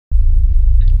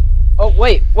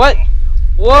wait, what?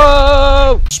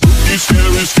 Whoa! Spooky,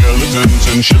 scary skeletons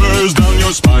and shivers down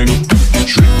your spine.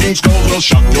 Shrieking skulls will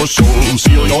shock your soul,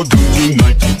 seal your doom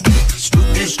tonight.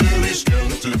 Spooky, scary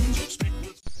skeletons.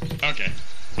 Okay,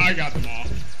 I got them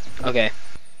all. Okay.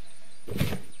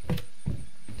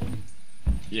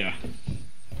 Yeah.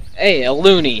 Hey, a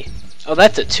loony. Oh,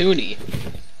 that's a toonie.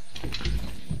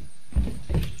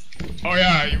 Oh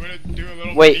yeah, you wanna do a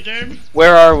little Wait, minigame?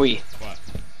 where are we? What?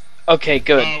 Okay,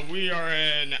 good. We are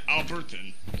in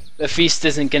Alberton. The feast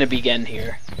isn't gonna begin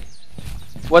here.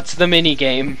 What's the mini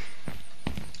game?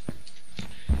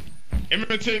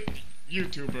 Imitate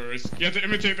YouTubers. You have to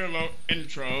imitate their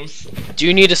intros. Do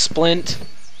you need a splint?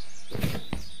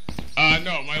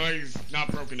 No, my leg's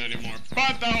not broken anymore.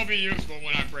 But that'll be useful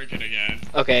when I break it again.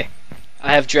 Okay.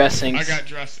 I have dressings. I got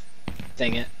dressing.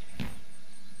 Dang it.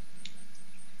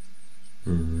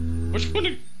 Which one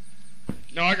did...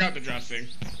 No, I got the dressing.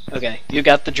 Okay, you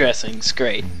got the dressings.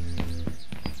 Great.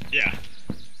 Yeah.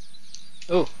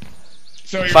 Ooh.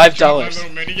 So you're $5. gonna try my little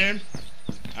minigame?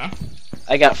 Huh?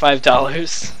 I got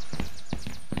 $5.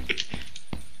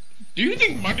 Do you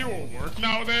think money will work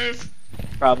nowadays?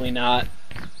 Probably not.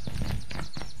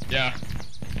 Yeah.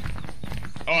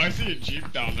 Oh, I see a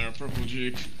Jeep down there, a purple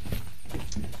Jeep.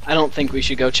 I don't think we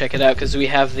should go check it out because we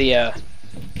have the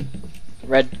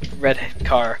red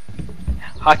car.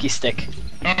 Hockey stick.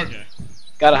 Okay.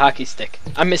 Got a hockey stick.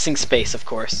 I'm missing space, of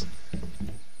course.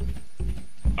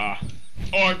 Oh,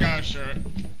 I got a shirt.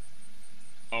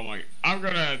 Oh my, I'm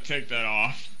gonna take that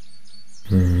off.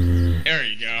 There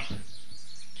you go.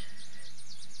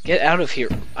 Get out of here.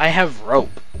 I have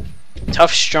rope.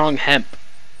 Tough, strong hemp.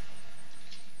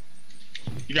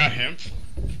 You got hemp?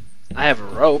 I have a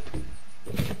rope.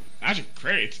 That's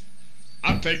great.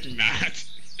 I'm taking that.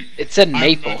 It said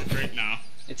maple. I'm great now.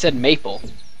 It said maple.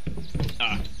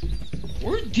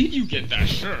 Where did you get that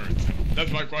shirt?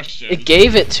 That's my question. It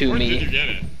gave it to Where me. Where did you get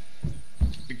it?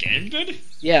 The game did?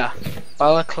 Yeah.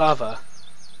 Balaclava.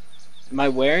 Am I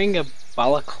wearing a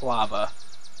balaclava?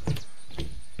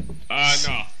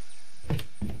 No.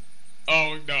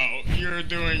 Oh no, you're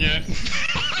doing it.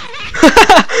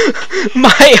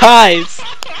 My eyes!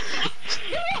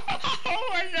 Oh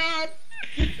my god!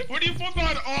 When you put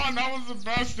that on, that was the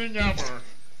best thing ever.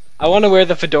 I want to wear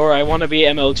the fedora. I want to be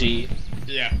MLG.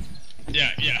 Yeah.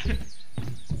 Yeah.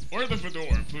 Wear the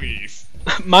fedora, please.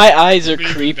 My eyes are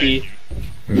Please, creepy.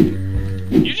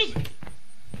 You just...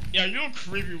 Yeah, you look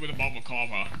creepy with a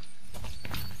balaclava.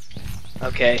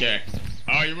 Okay. Okay.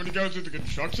 You want to go to the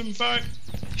construction site?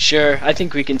 Sure, I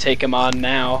think we can take him on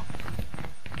now.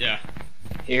 Yeah.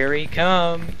 Here he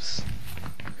comes.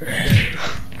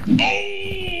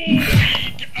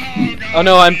 Oh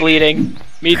no, I'm bleeding.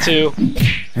 Me too.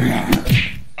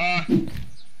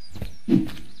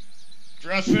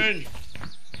 Dressing.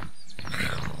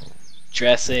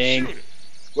 Dressing. Shoot.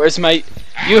 Where's my...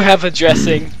 You have a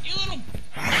dressing. You little...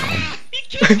 He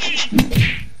killed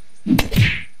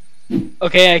me!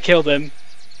 Okay, I killed him.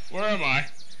 Where am I?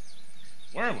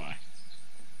 Where am I?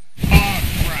 Oh,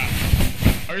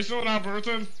 crap. Are you still in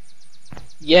Alberton?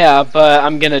 Yeah, but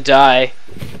I'm gonna die.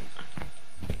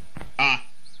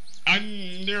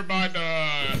 I'm nearby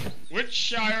the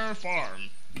Wiltshire Farm.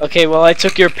 Okay, well I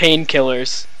took your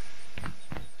painkillers.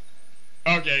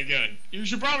 Okay, good. You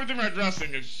should probably do my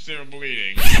dressing if you're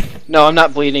bleeding. No, I'm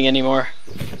not bleeding anymore.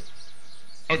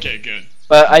 Okay, good.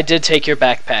 But I did take your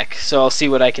backpack, so I'll see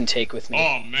what I can take with me.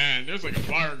 Oh man, there's like a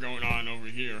fire going on over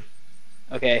here.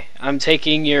 Okay, I'm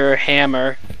taking your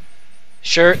hammer.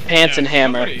 Shirt, pants, and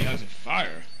hammer. Somebody has a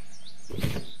fire.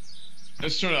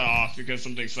 Let's turn that off because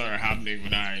something started happening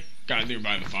when I got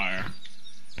nearby the fire.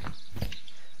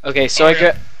 Okay, so I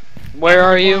get... Where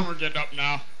are you? We're getting up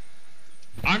now.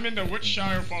 I'm in the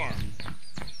Wiltshire Farm.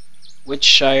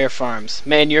 Wiltshire Farms.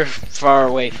 Man, you're far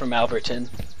away from Alberton.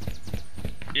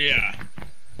 Yeah.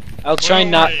 I'll try Well,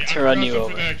 not wait, to I'm run you dressing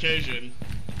over. for the occasion.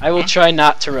 I will try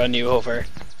not to run you over.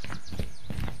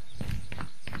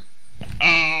 Oh,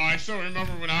 I still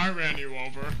remember when I ran you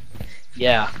over.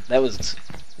 Yeah, that was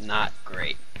not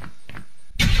great.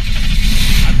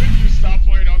 I think you stopped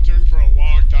playing Unturned for a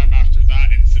long time after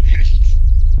that incident.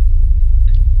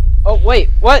 Oh, wait,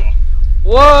 what?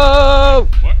 Whoa!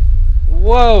 What?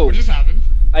 Whoa! What just happened?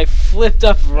 I flipped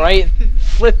up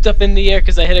flipped up in the air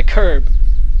because I hit a curb.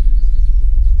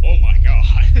 Oh my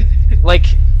god. Like,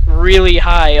 really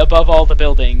high above all the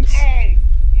buildings. Oh!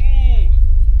 Ooh.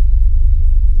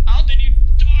 How did you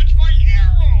dodge my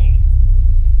arrow?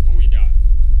 Oh, we died.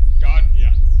 God,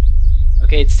 yeah.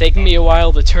 Okay, it's taking me a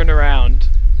while to turn around.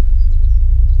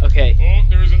 Okay, Oh,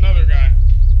 there's another guy.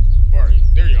 Where are you?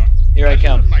 There you are. here I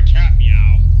come. heard my cat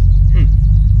meow.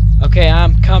 Okay,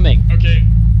 I'm coming. Okay,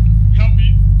 help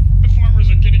me. The farmers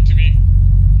are getting to me.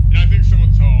 And I think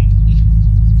someone's home.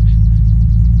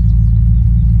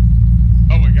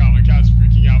 Oh my god, my cat's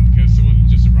freaking out because someone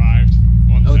just arrived.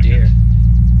 One Oh second. dear.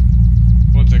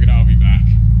 1 second, I'll be back.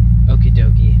 Okie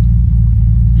dokie.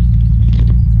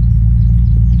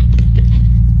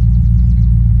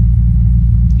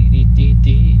 Dee dee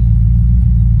dee.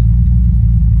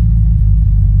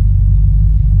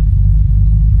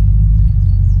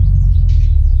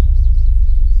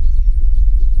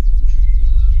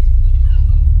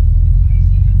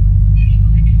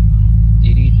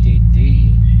 Dee dee dee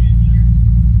dee.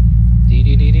 Dee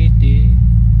dee dee dee dee.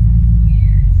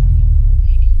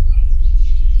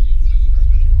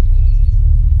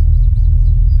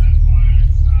 That's why I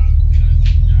stopped and I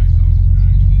said, guys, I'll go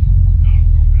back. Now I'm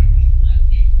going back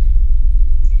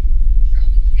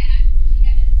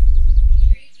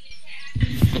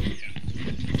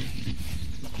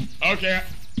home. Okay.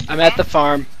 I'm at the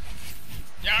farm.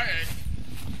 Yeah,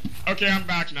 okay, I'm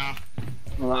back now.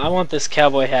 Well, I want this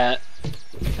cowboy hat.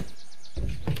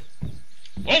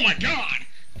 Oh my god!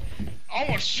 I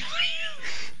almost shot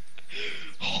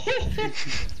you!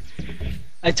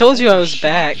 I told you I was Shot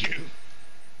back. you.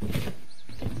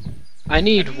 I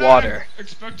need did water. not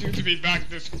expect you to be back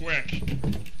this quick.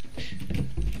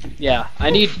 Yeah, I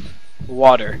need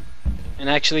water. And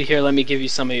actually, here, let me give you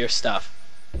some of your stuff.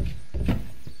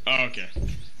 Okay.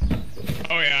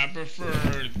 Oh yeah, I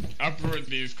prefer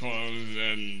these clothes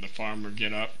and the farmer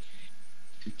get up.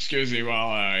 Excuse me while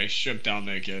I strip down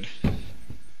naked.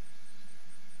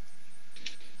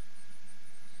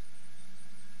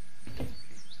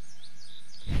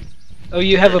 Oh,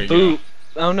 you have There a we boot.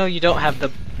 Oh no, you don't have the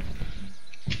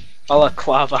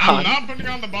balaclava I'm on. not putting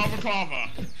on the balaclava.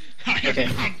 I am Okay.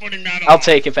 not putting that on. I'll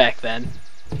take it back then.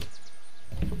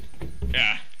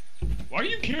 Yeah. Why are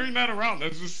you carrying that around?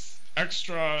 There's this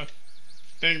extra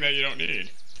thing that you don't need.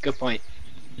 Good point.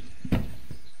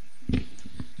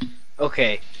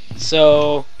 Okay,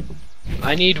 so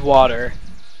I need water,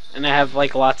 and I have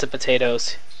like lots of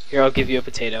potatoes. Here, I'll give you a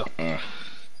potato.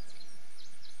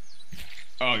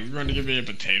 Oh, you're going to give me a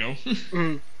potato?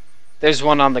 There's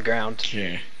one on the ground.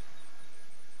 Okay.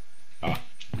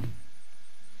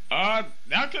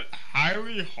 That could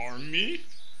highly harm me.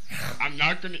 I'm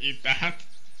not gonna eat that.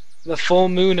 The full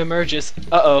moon emerges.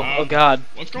 Uh-oh. Oh god.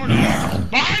 What's going on?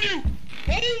 Behind you!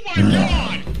 Oh my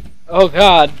god! Oh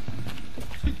god.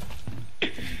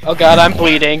 Oh god, I'm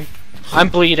bleeding. I'm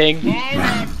bleeding. Oh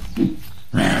god!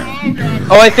 Oh god!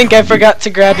 Oh, I think I forgot to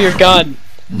grab your gun.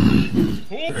 Oh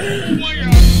my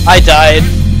god! I died.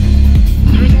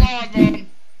 There's a lot of them.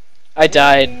 I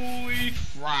died. Holy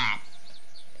crap!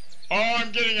 Oh,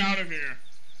 I'm getting out of here.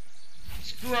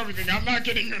 Screw everything. I'm not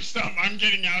getting your stuff. I'm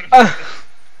getting out of here.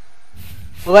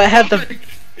 Well, that had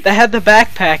the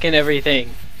backpack and everything.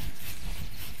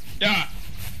 Yeah.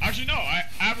 Actually, no. I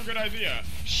have a good idea.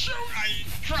 Shoot! I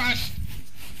crashed.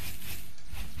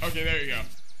 Okay, there you go.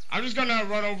 I'm just gonna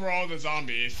run over all the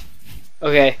zombies.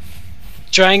 Okay.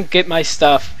 Try and get my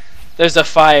stuff. There's a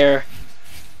fire.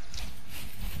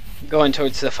 Going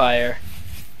towards the fire.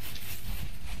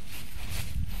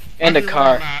 And a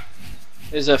car.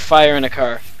 There's a fire and a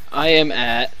car. I'm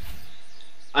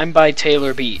by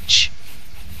Taylor Beach.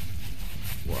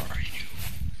 Where are you?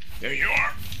 There you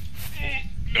are.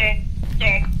 No,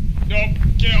 no, no.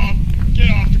 Get off.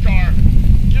 Get off the car.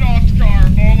 Get off the car.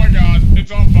 Oh my god. It's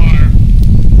on fire.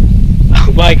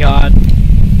 Oh my god.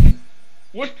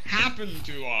 What happened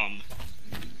to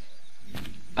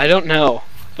I don't know.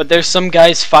 But there's some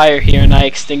guy's fire here and I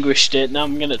extinguished it. Now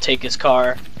I'm gonna take his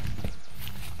car.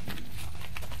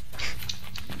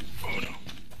 Oh no.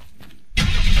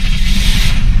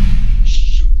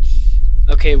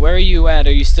 Okay, where are you at?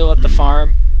 Are you still at the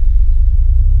farm?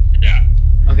 Yeah.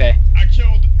 Okay. I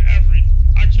killed everyone.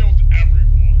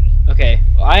 Okay.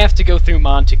 Well, I have to go through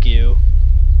Montague.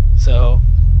 So.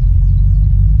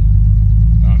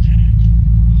 Okay.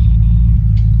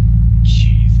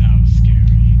 Jeez, that was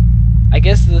scary. I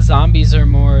guess the zombies are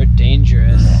more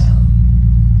dangerous.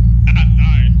 At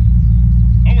night.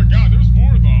 Oh my god, there's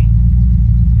more of them.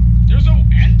 There's no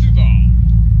end to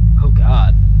them. Oh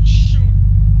god. Shoot.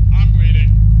 I'm bleeding.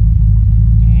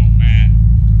 Oh man.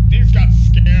 Things got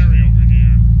scary over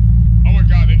here. Oh my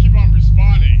god, they keep on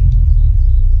respawning.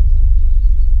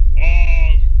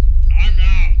 Oh, I'm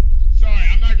out. Sorry,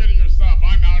 I'm not getting your stuff.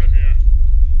 I'm out of here.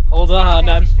 Hold on,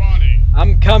 Respawning.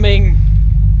 I'm coming.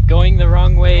 Going the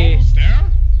wrong way. Almost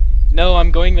there? No,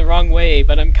 I'm going the wrong way,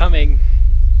 but I'm coming.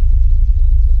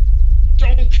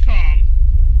 Don't come.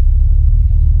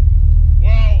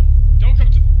 Well, don't come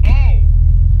to. Oh.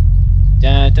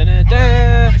 Da da da I'm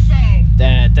da. myself.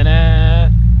 Da da da.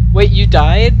 Wait, you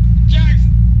died? Jax,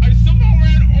 I somehow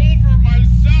ran over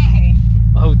myself.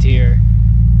 Oh dear.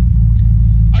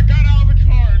 I got out of the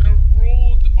car and it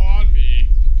rolled on me.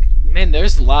 Man,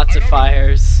 there's lots I of don't know-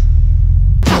 fires.